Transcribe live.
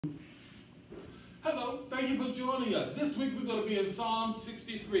Hello, thank you for joining us. This week we're going to be in Psalm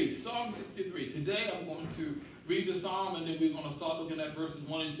 63. Psalm 63. Today I'm going to read the psalm and then we're going to start looking at verses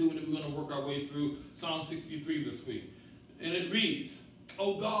 1 and 2 and then we're going to work our way through Psalm 63 this week. And it reads,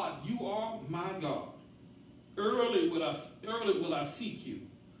 "O God, you are my God. Early will I seek you.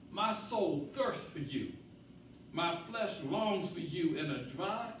 My soul thirsts for you. My flesh longs for you in a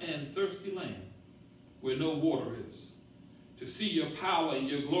dry and thirsty land where no water is, to see your power and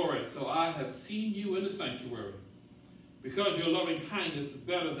your glory. So I have seen you in the sanctuary. Because your loving kindness is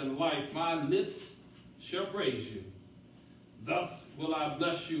better than life, my lips shall praise you. Thus will I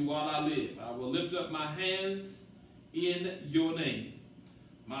bless you while I live. I will lift up my hands in your name.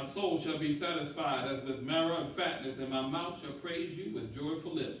 My soul shall be satisfied as with marrow and fatness, and my mouth shall praise you with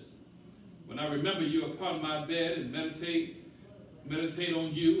joyful lips. When I remember you upon my bed and meditate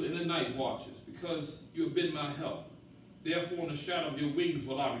on you in the night watches, because you have been my help. Therefore in the shadow of your wings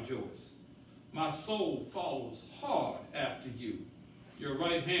will I rejoice. My soul follows hard after you. Your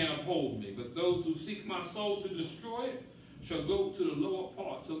right hand upholds me. But those who seek my soul to destroy it shall go to the lower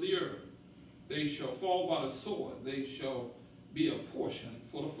parts of the earth. They shall fall by the sword. They shall be a portion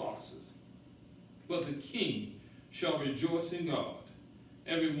for the foxes. But the king shall rejoice in God.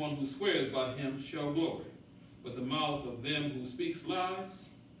 Everyone who swears by him shall glory. But the mouth of them who speaks lies,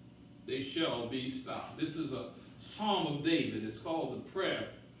 they shall be stopped." This is a Psalm of David. It's called the prayer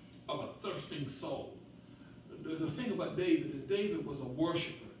of a thirsting soul. The thing about David is David was a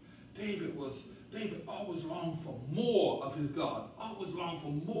worshiper. David always longed for more of his God, always longed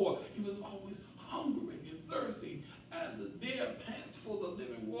for more. He was always hungering and thirsty as the deer pants for the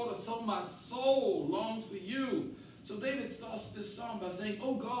living water. So my soul longs for you. So David starts this psalm by saying,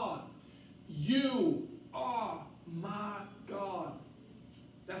 "Oh God, you are my God."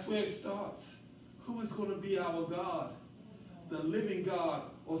 That's where it starts. Who is going to be our God? The living God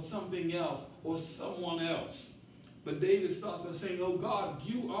or something else or someone else? But David starts by saying, "Oh God,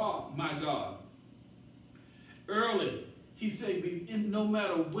 you are my God." Early, he said, no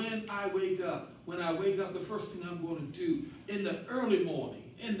matter when I wake up, the first thing I'm going to do, in the early morning,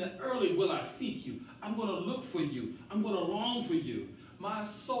 in the early will I seek you. I'm going to look for you. I'm going to long for you. My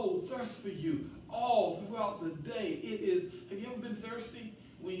soul thirsts for you all throughout the day. Have you ever been thirsty?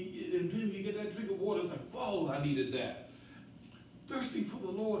 And then you get that drink of water, it's like, whoa, I needed that. Thirsting for the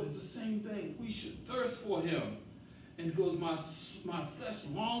Lord is the same thing. We should thirst for him. And it goes, my flesh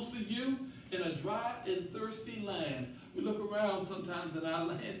longs for you in a dry and thirsty land. We look around sometimes and our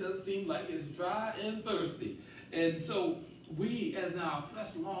land does seem like it's dry and thirsty. And so we, as our flesh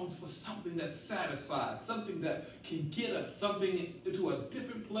longs for something that satisfies, something that can get us something to a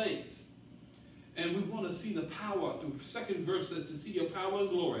different place. And we want to see the power. The second verse says to see your power and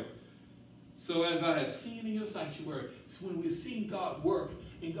glory. So as I have seen in your sanctuary, it's when we're seeing God work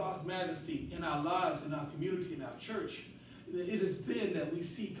in God's majesty in our lives, in our community, in our church. It is then that we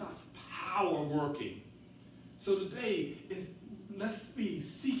see God's power working. So today, let's be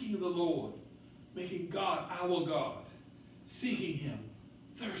seeking the Lord, making God our God, seeking him,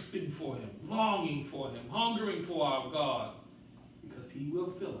 thirsting for him, longing for him, hungering for our God, because he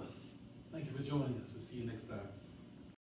will fill us. Thank you for joining us. We'll see you next time.